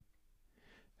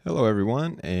Hello,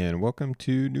 everyone, and welcome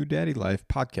to New Daddy Life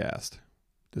podcast.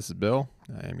 This is Bill.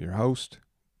 I am your host,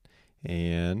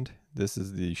 and this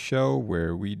is the show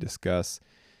where we discuss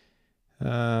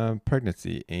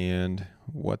pregnancy and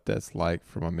what that's like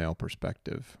from a male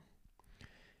perspective.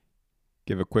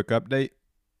 Give a quick update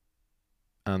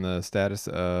on the status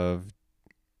of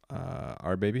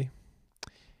our baby.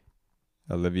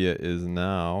 Olivia is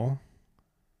now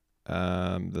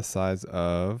the size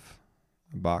of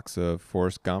a box of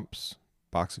Forrest Gump's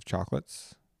box of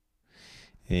chocolates.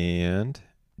 And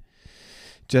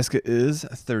Jessica is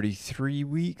 33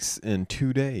 weeks and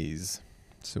 2 days.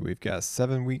 So we've got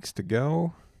 7 weeks to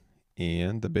go.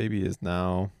 And the baby is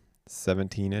now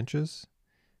 17 inches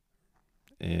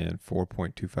and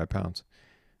 4.25 pounds,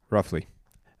 roughly.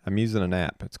 I'm using an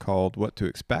app. It's called What to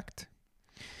Expect.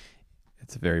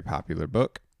 It's a very popular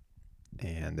book.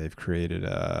 And they've created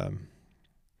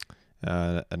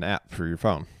an app for your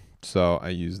phone. So I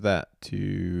use that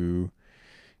to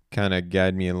kind of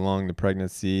guide me along the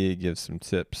pregnancy, give some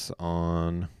tips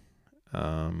on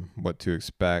what to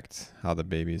expect, how the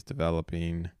baby is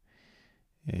developing,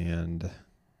 and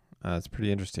it's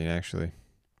pretty interesting actually.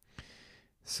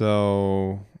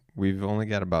 So we've only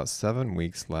got about 7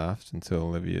 weeks left until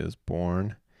Olivia is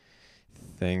born.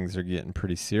 Things are getting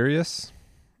pretty serious.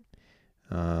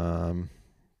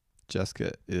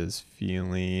 Jessica is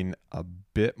feeling a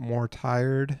bit more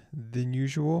tired than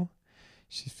usual.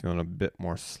 She's feeling a bit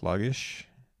more sluggish.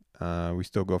 We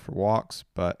still go for walks,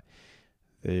 but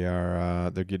they're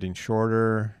getting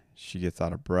shorter. She gets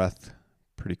out of breath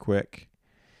pretty quick.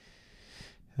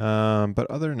 But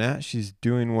other than that, she's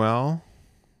doing well.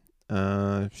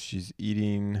 She's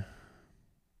eating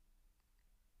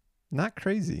not a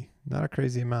crazy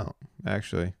amount,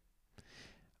 actually.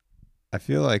 I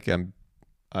feel like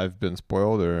I've been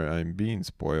spoiled or I'm being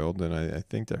spoiled, and I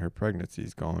think that her pregnancy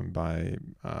is going by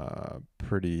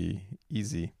pretty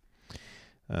easy.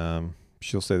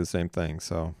 She'll say the same thing,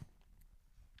 so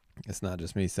it's not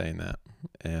just me saying that,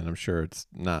 and I'm sure it's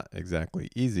not exactly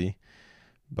easy,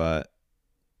 but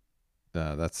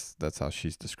that's how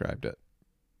she's described it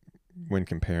when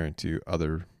comparing to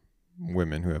other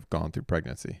women who have gone through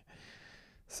pregnancy.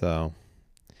 So,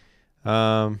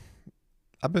 I've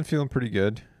been feeling pretty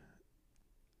good.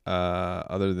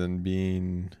 Other than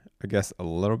being, I guess, a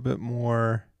little bit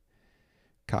more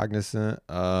cognizant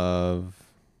of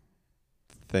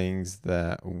things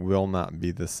that will not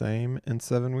be the same in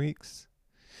 7 weeks.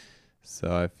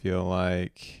 So I feel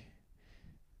like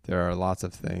there are lots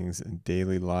of things in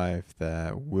daily life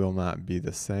that will not be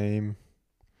the same.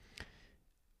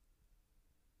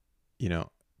 You know,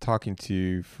 talking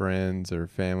to friends or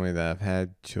family that have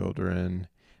had children,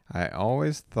 I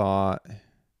always thought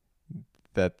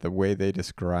that the way they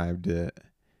described it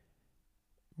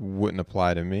wouldn't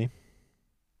apply to me.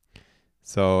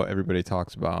 So everybody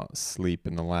talks about sleep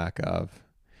and the lack of.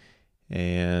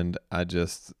 And I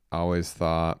just always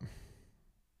thought,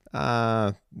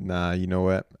 nah, you know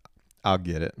what? I'll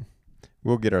get it.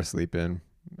 We'll get our sleep in.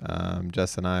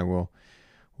 Jess and I will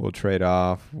trade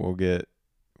off. We'll get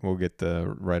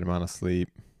the right amount of sleep,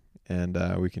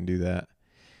 and we can do that.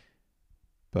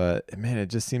 But man, it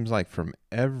just seems like from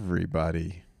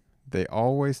everybody, they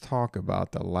always talk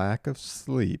about the lack of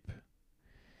sleep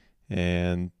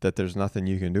and that there's nothing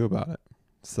you can do about it.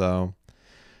 So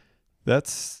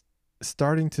that's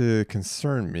starting to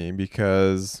concern me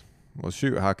because, well,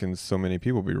 shoot, how can so many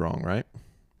people be wrong, right?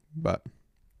 But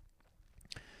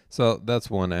so that's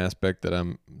one aspect that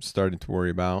I'm starting to worry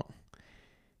about.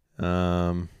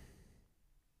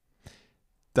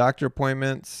 Doctor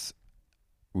appointments,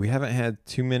 we haven't had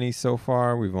too many so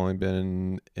far. We've only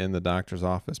been in the doctor's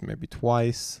office maybe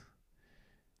twice.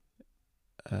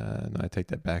 No, I take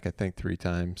that back. I think 3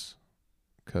 times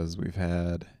because we've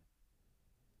had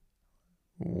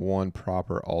one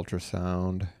proper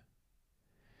ultrasound.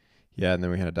 Yeah, and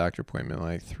then we had a doctor appointment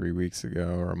like 3 weeks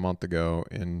ago or a month ago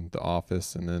in the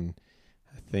office, and then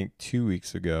I think 2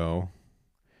 weeks ago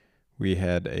we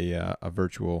had a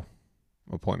virtual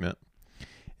appointment.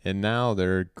 And now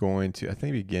they're going to, I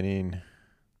think, beginning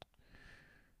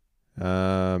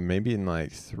maybe in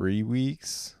like 3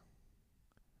 weeks,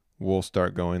 we'll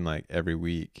start going like every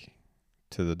week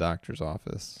to the doctor's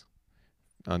office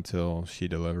until she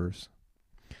delivers.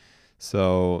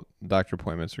 So doctor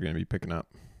appointments are going to be picking up.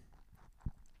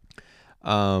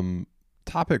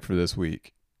 Topic for this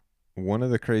week. One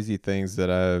of the crazy things that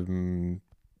I'm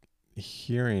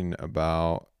hearing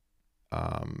about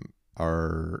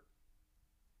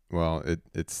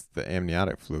it's the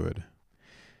amniotic fluid.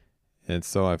 And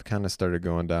so I've kind of started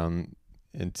going down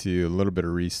into a little bit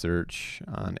of research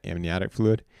on amniotic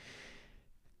fluid.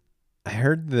 I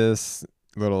heard this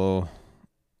little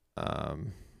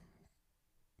um,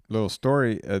 little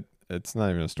story. It's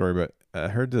not even a story, but I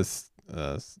heard this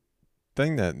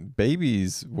thing that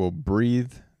babies will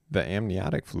breathe the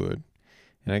amniotic fluid.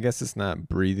 And I guess it's not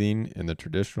breathing in the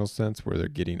traditional sense where they're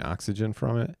getting oxygen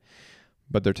from it,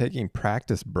 but they're taking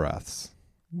practice breaths.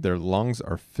 Their lungs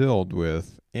are filled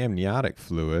with amniotic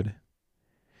fluid.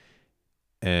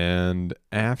 And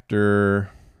after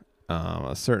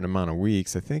a certain amount of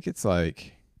weeks, I think it's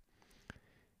like,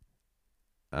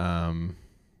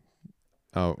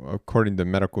 according to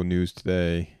Medical News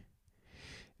Today,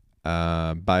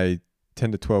 by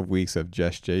 10 to 12 weeks of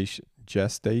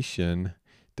gestation,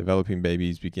 developing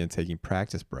babies begin taking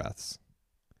practice breaths.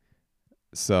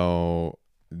 So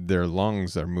their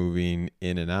lungs are moving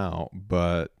in and out,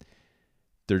 but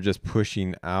they're just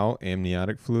pushing out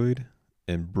amniotic fluid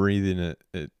and breathing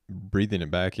it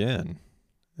back in.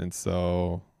 And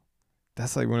so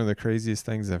that's like one of the craziest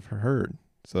things I've heard.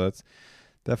 So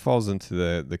that falls into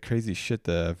the crazy shit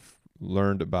that I've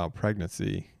learned about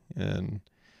pregnancy. And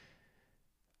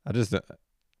I just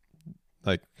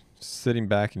like sitting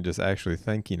back and just actually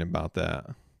thinking about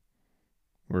that,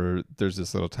 where there's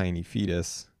this little tiny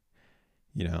fetus,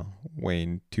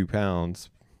 weighing 2 pounds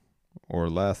or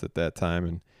less at that time,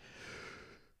 and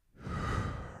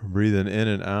breathing in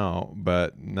and out,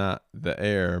 but not the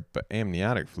air, but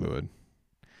amniotic fluid.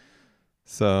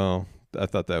 So I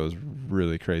thought that was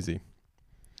really crazy.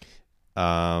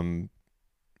 So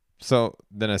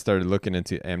then I started looking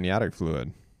into amniotic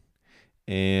fluid,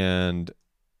 and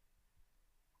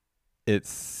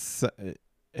it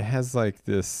has like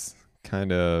this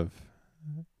kind of,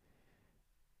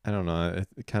 I don't know,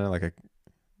 kind of like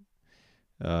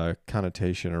a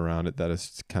connotation around it that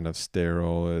is kind of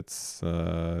sterile. It's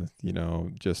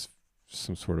just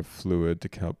some sort of fluid to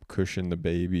help cushion the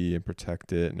baby and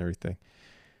protect it and everything.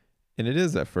 And it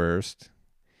is at first,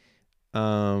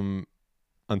 until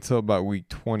about week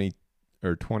 20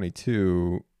 or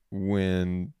 22,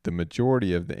 when the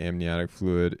majority of the amniotic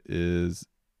fluid is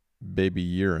baby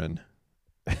urine.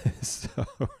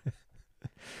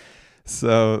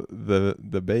 So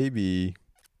the baby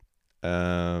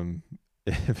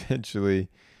eventually,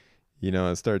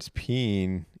 it starts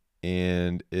peeing,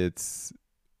 and it's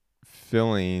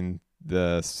filling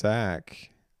the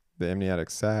amniotic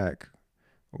sac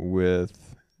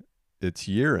with its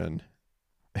urine.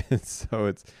 And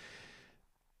so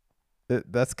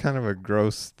that's kind of a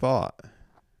gross thought,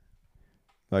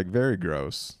 like very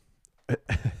gross.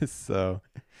 So,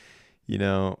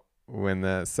 when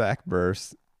that sac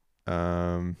bursts,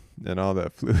 and all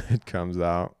that fluid comes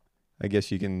out, I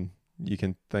guess you can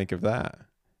think of that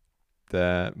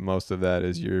most of that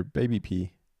is your baby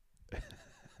pee.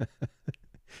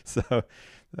 So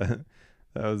that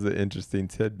was an interesting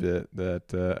tidbit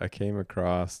that I came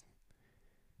across.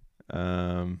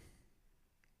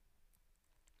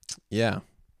 Yeah.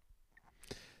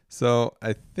 So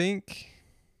I think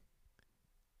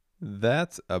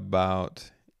that's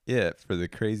about it for the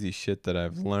crazy shit that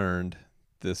I've learned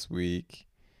this week.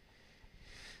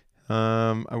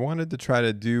 I wanted to try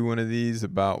to do one of these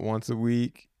about once a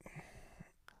week,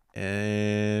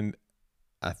 and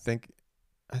I think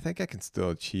I can still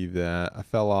achieve that. I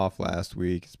fell off last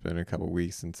week. It's been a couple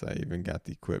weeks since I even got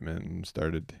the equipment and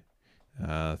started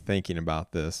thinking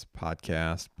about this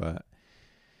podcast, but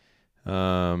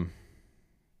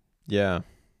yeah,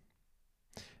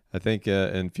 I think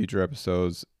in future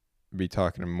episodes, be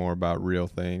talking more about real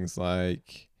things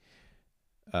like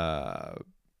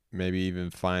maybe even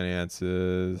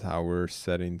finances, how we're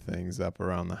setting things up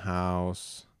around the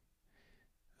house.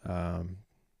 That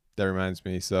reminds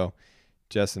me. So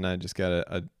Jess and I just got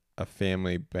a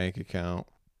family bank account,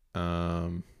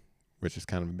 which is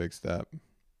kind of a big step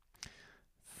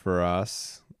for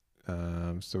us.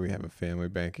 So we have a family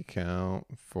bank account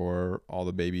for all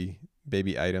the baby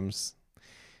items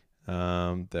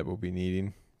that we'll be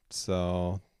needing.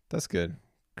 So that's good.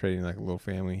 Creating like a little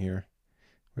family here,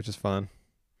 which is fun.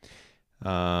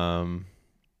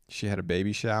 She had a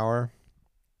baby shower.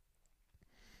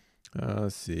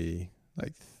 Let's see,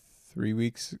 like 3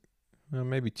 weeks,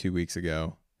 maybe 2 weeks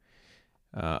ago,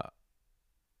 up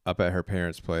at her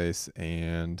parents' place,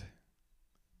 and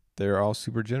they're all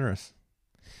super generous.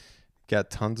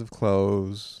 Got tons of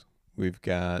clothes. We've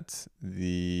got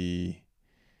the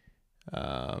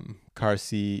car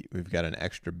seat. We've got an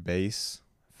extra base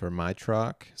for my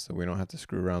truck, so we don't have to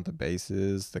screw around the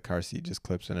bases. The car seat just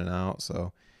clips in and out,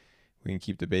 so we can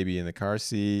keep the baby in the car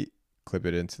seat, clip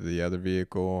it into the other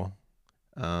vehicle.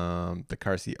 The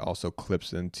car seat also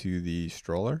clips into the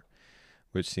stroller,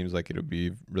 which seems like it'll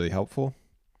be really helpful.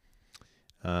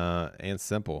 and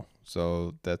simple.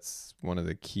 So that's one of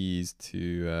the keys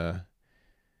to,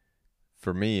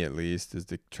 for me at least, is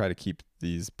to try to keep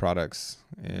these products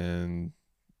and,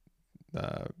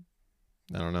 I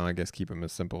don't know, I guess keep them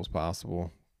as simple as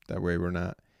possible. That way we're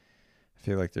not, I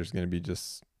feel like there's going to be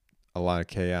just a lot of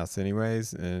chaos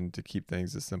anyways, and to keep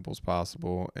things as simple as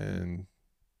possible and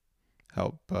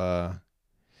help, I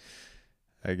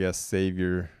guess, save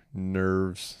your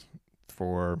nerves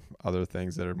for other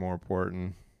things that are more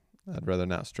important. I'd rather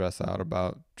not stress out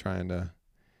about trying to,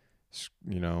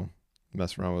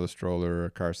 mess around with a stroller or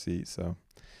a car seat. So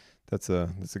that's a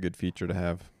good feature to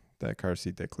have, that car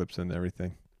seat that clips into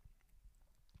everything.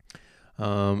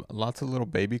 Lots of little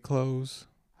baby clothes.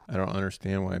 I don't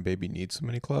understand why a baby needs so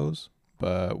many clothes,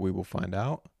 but we will find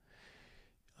out.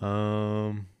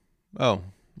 Oh,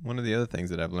 one of the other things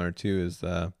that I've learned too is,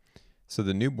 so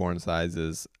the newborn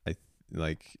sizes,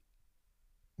 like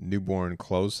newborn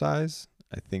clothes size,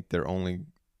 I think they're only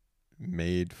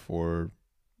made for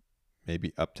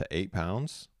maybe up to 8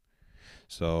 pounds.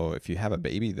 So if you have a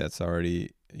baby that's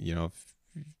already, if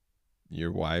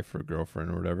your wife or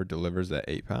girlfriend or whatever delivers at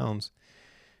 8 pounds,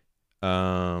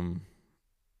 um,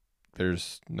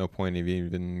 there's no point of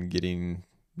even getting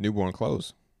newborn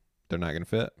clothes. They're not going to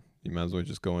fit. You might as well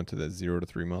just go into the 0 to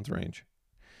 3 month range.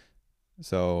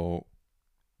 So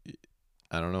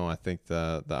I don't know. I think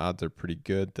the odds are pretty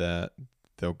good that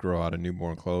they'll grow out of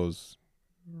newborn clothes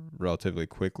relatively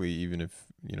quickly, even if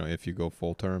you go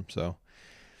full term. So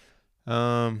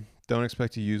don't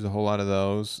expect to use a whole lot of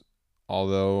those,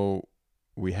 although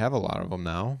we have a lot of them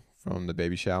now from the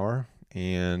baby shower,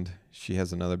 and she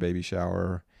has another baby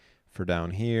shower for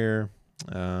down here,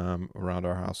 around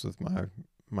our house with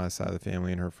my side of the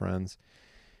family and her friends,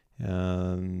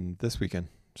 this weekend.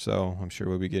 So I'm sure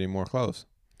we'll be getting more clothes.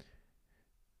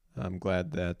 I'm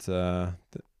glad that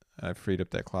I freed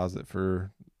up that closet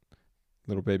for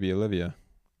little baby Olivia.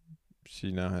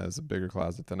 She now has a bigger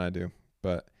closet than I do,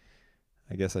 but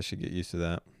I guess I should get used to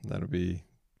that. That'll be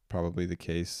probably the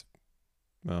case,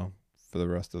 well, for the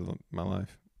rest of my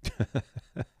life.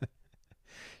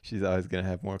 She's always going to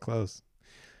have more clothes.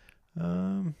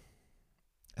 I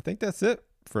think that's it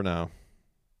for now.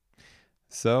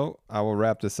 So I will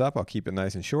wrap this up. I'll keep it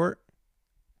nice and short.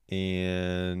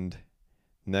 And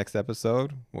next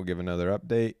episode, we'll give another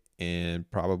update and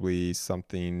probably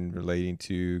something relating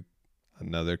to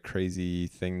another crazy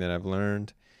thing that I've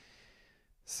learned,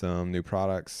 some new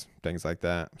products, things like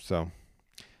that. So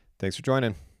thanks for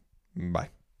joining. Bye.